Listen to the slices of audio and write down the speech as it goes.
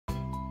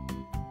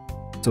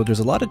So there's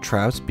a lot of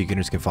traps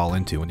beginners can fall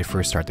into when they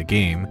first start the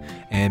game,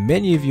 and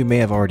many of you may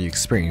have already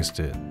experienced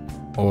it,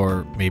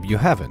 or maybe you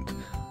haven't.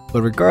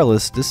 But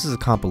regardless, this is a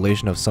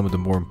compilation of some of the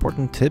more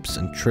important tips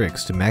and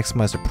tricks to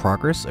maximize the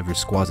progress of your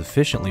squads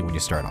efficiently when you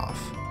start off.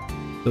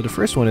 So the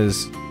first one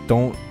is,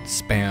 don't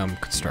spam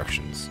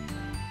constructions.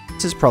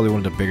 This is probably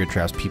one of the bigger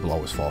traps people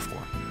always fall for.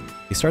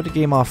 They start the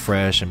game off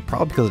fresh, and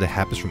probably because of the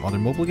habits from other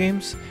mobile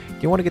games,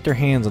 they want to get their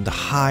hands on the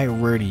high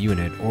rarity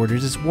unit, or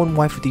there's this one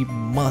waifu they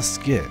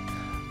must get.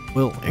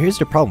 Well, here's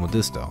the problem with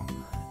this though.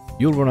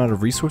 You'll run out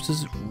of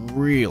resources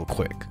real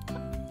quick.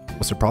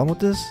 What's the problem with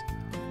this?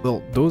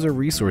 Well, those are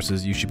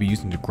resources you should be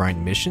using to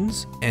grind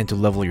missions and to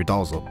level your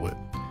dolls up with.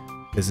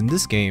 Because in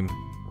this game,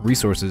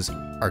 resources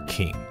are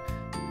king.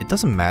 It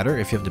doesn't matter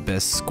if you have the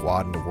best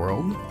squad in the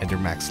world and they're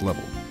max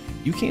level.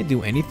 You can't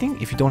do anything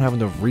if you don't have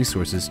enough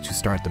resources to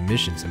start the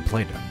missions and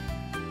play them.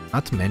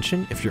 Not to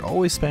mention, if you're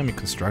always spamming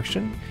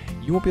construction,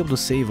 you won't be able to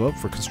save up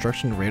for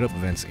construction rate up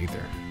events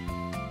either.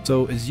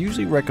 So it's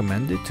usually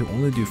recommended to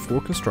only do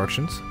 4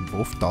 constructions,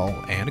 both doll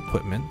and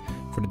equipment,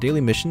 for the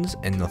daily missions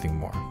and nothing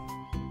more.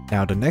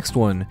 Now the next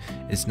one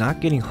is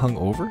not getting hung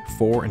over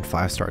 4 and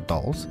 5 star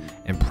dolls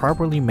and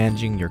properly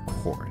managing your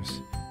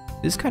cores.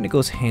 This kind of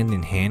goes hand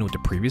in hand with the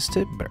previous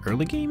tip, but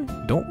early game,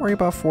 don't worry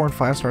about 4 and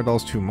 5 star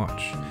dolls too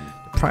much.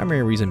 The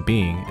primary reason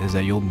being is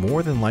that you'll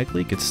more than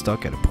likely get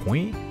stuck at a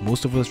point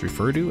most of us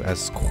refer to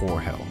as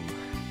core hell.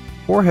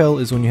 Core hell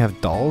is when you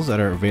have dolls that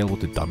are available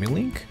to dummy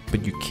link,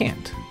 but you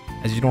can't,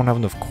 as you don't have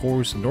enough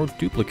cores nor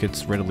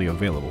duplicates readily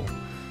available.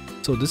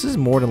 So this is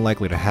more than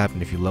likely to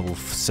happen if you level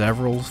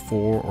several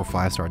 4 or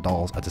 5 star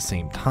dolls at the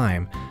same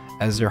time,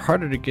 as they're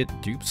harder to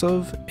get dupes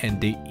of and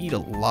they eat a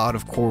lot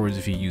of cores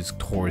if you use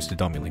cores to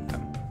dummy link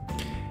them.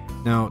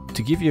 Now,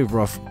 to give you a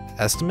rough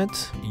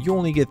estimate, you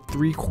only get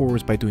 3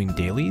 cores by doing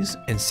dailies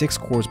and 6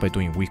 cores by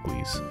doing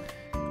weeklies,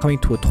 coming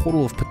to a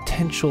total of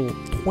potential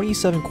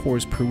 27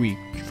 cores per week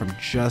from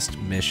just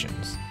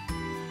missions.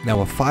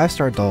 Now a 5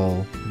 star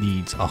doll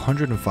needs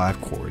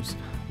 105 cores,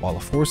 while a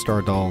 4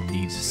 star doll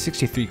needs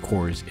 63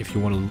 cores if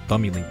you want to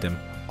dummy link them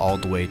all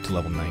the way to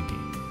level 90.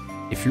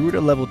 If you were to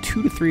level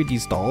 2 to 3 of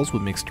these dolls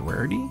with mixed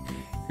rarity,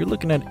 you're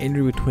looking at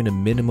anywhere between a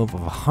minimum of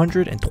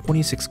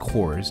 126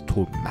 cores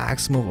to a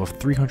maximum of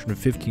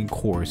 315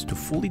 cores to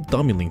fully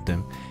dummy link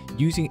them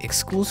using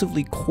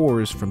exclusively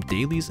cores from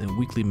dailies and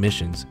weekly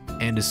missions,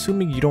 and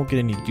assuming you don't get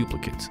any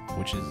duplicates,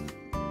 which is,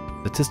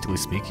 statistically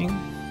speaking,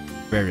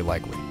 very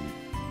likely.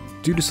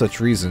 Due to such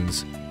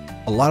reasons,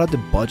 a lot of the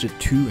budget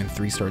 2 and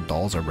 3 star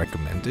dolls are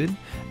recommended,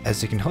 as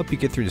they can help you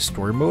get through the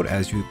story mode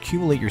as you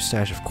accumulate your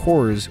stash of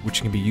cores,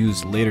 which can be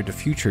used later in the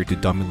future to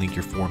dummy link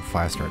your 4 and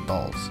 5 star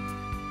dolls.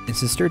 And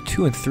since they're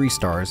 2 and 3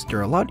 stars,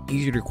 they're a lot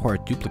easier to acquire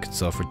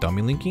duplicates of for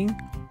dummy linking,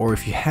 or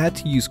if you had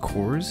to use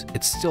cores,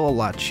 it's still a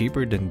lot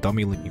cheaper than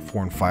dummy linking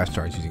 4 and 5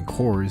 stars using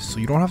cores, so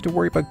you don't have to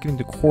worry about getting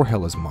the core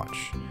hell as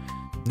much.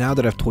 Now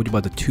that I've told you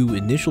about the 2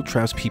 initial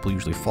traps people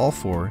usually fall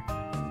for,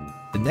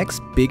 the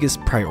next biggest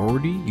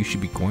priority you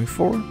should be going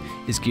for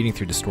is getting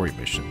through the story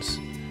missions.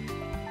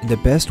 And the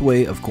best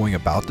way of going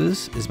about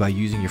this is by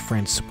using your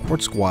friend's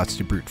support squads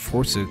to brute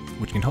force it,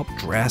 which can help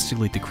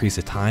drastically decrease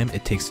the time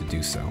it takes to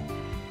do so.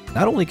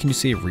 Not only can you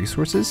save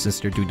resources since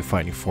they're doing the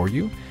fighting for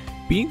you,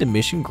 beating the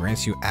mission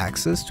grants you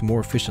access to more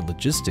efficient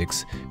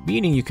logistics,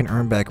 meaning you can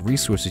earn back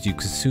resources you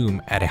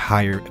consume at a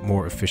higher,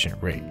 more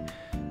efficient rate.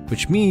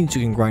 Which means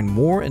you can grind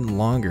more and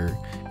longer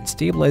and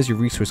stabilize your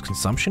resource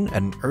consumption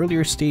at an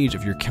earlier stage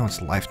of your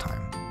account's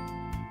lifetime.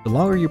 The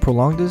longer you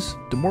prolong this,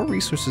 the more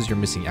resources you're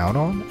missing out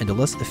on and the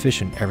less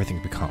efficient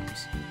everything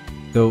becomes.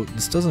 Though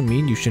this doesn't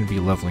mean you shouldn't be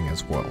leveling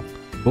as well.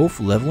 Both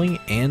leveling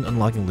and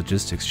unlocking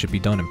logistics should be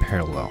done in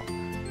parallel.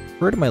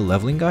 Refer to my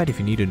leveling guide if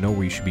you need to know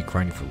where you should be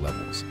grinding for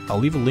levels. I'll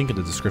leave a link in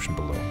the description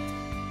below.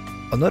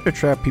 Another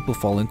trap people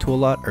fall into a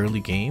lot early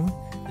game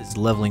is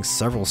leveling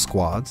several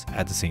squads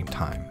at the same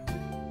time.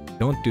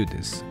 Don't do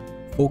this.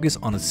 Focus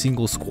on a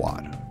single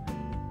squad.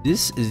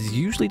 This is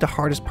usually the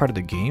hardest part of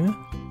the game,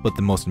 but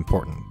the most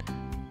important,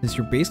 since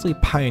you're basically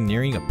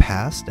pioneering a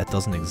past that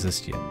doesn't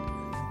exist yet.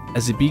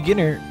 As a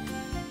beginner,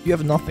 you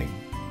have nothing.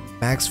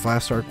 Max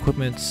 5 star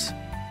equipments,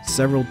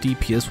 several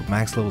DPS with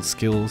max level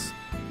skills,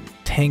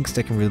 tanks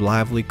that can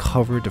reliably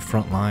cover the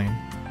front line,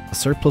 a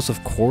surplus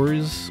of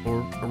cores, or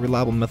a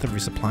reliable method of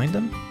resupplying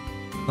them?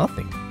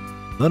 Nothing.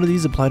 None of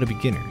these apply to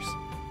beginners.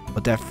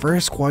 But that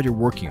first squad you're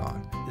working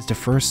on is the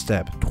first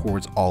step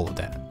towards all of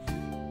that.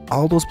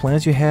 All those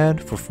plans you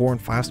had for 4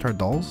 and 5 star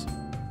dolls?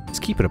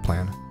 Just keep it a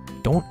plan.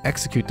 Don't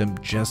execute them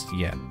just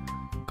yet.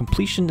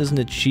 Completion isn't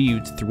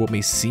achieved through what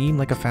may seem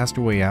like a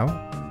faster way out.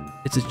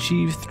 It's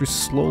achieved through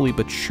slowly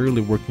but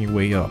surely working your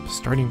way up,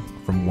 starting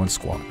from one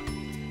squad.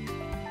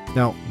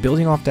 Now,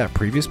 building off that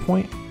previous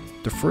point,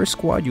 the first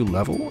squad you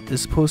level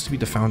is supposed to be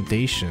the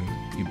foundation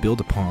you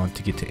build upon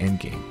to get to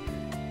endgame.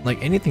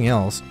 Like anything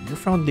else, your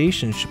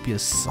foundation should be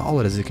as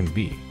solid as it can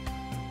be.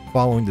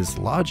 Following this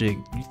logic,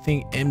 you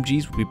think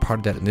MGs would be part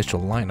of that initial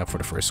lineup for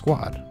the first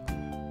squad.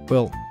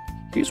 Well,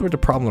 here's where the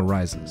problem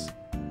arises.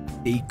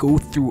 They go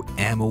through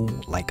ammo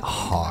like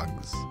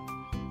hogs.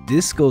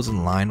 This goes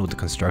in line with the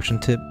construction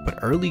tip, but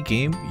early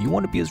game, you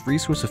want to be as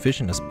resource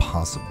efficient as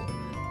possible,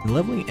 and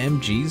leveling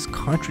MGs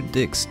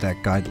contradicts that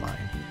guideline.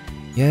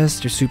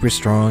 Yes, they're super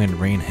strong and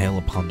rain hell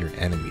upon their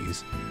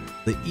enemies.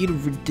 They eat a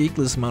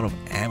ridiculous amount of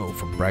ammo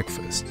for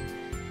breakfast.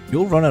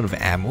 You'll run out of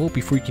ammo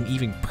before you can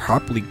even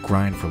properly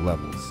grind for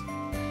levels.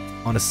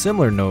 On a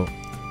similar note,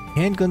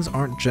 handguns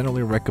aren't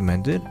generally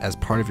recommended as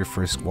part of your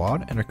first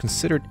squad and are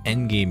considered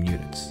endgame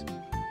units.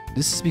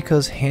 This is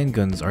because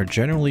handguns are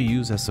generally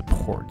used as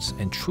supports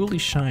and truly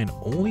shine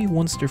only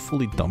once they're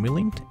fully dummy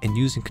linked and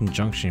used in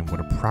conjunction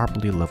with a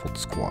properly leveled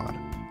squad.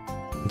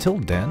 Until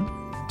then,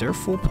 their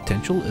full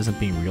potential isn't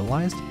being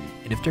realized,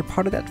 and if they're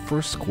part of that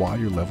first squad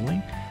you're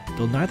leveling,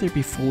 they'll neither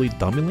be fully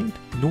dummy linked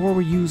nor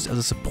were used as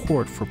a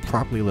support for a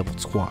properly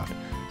leveled squad,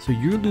 so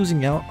you're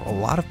losing out a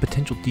lot of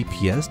potential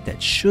DPS that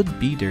should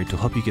be there to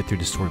help you get through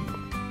the story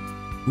mode.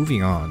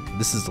 Moving on,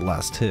 this is the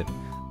last tip,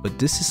 but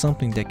this is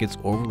something that gets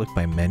overlooked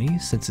by many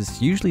since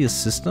it's usually a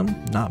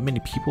system not many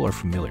people are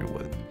familiar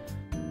with.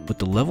 But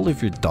the level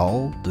of your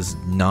doll does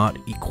not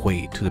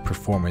equate to the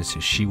performance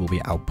she will be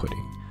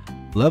outputting.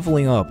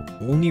 Leveling up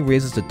only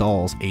raises the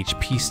doll's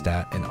HP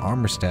stat and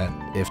armor stat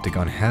if the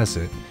gun has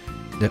it.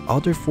 The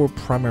other 4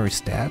 primary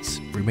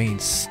stats remain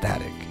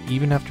static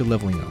even after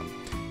leveling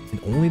up, and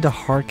only the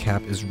hard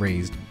cap is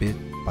raised bit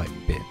by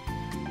bit.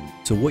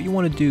 So what you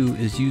want to do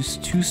is use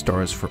 2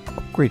 stars for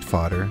upgrade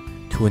fodder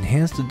to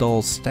enhance the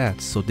doll's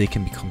stats so they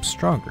can become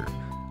stronger,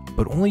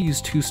 but only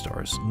use 2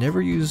 stars,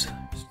 never use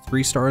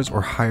 3 stars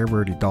or higher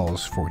rarity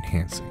dolls for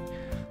enhancing.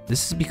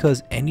 This is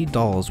because any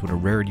dolls with a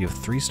rarity of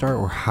 3-star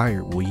or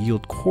higher will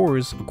yield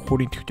cores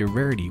according to their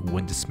rarity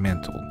when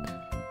dismantled.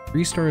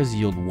 3 stars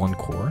yield 1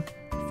 core,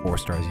 4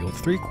 stars yield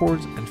 3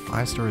 cores, and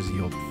 5 stars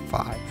yield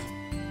 5.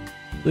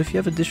 So if you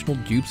have additional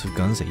dupes of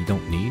guns that you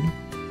don't need,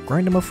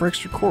 grind them up for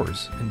extra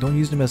cores, and don't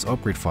use them as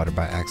upgrade fodder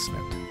by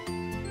accident.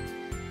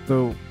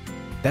 So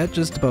that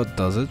just about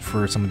does it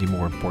for some of the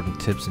more important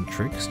tips and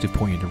tricks to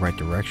point you in the right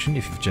direction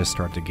if you've just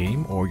started the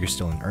game or you're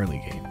still in early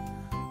game.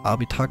 I'll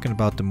be talking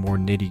about the more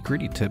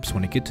nitty-gritty tips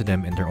when I get to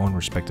them in their own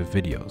respective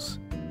videos.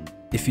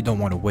 If you don't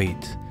want to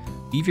wait,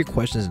 leave your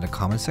questions in the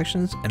comment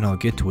sections and I'll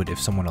get to it if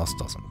someone else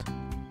doesn't.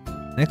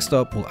 Next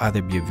up will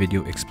either be a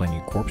video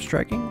explaining corpse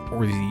tracking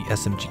or the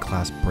SMG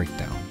class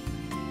breakdown.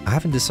 I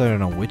haven't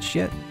decided on which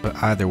yet, but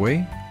either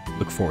way,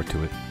 look forward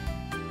to it.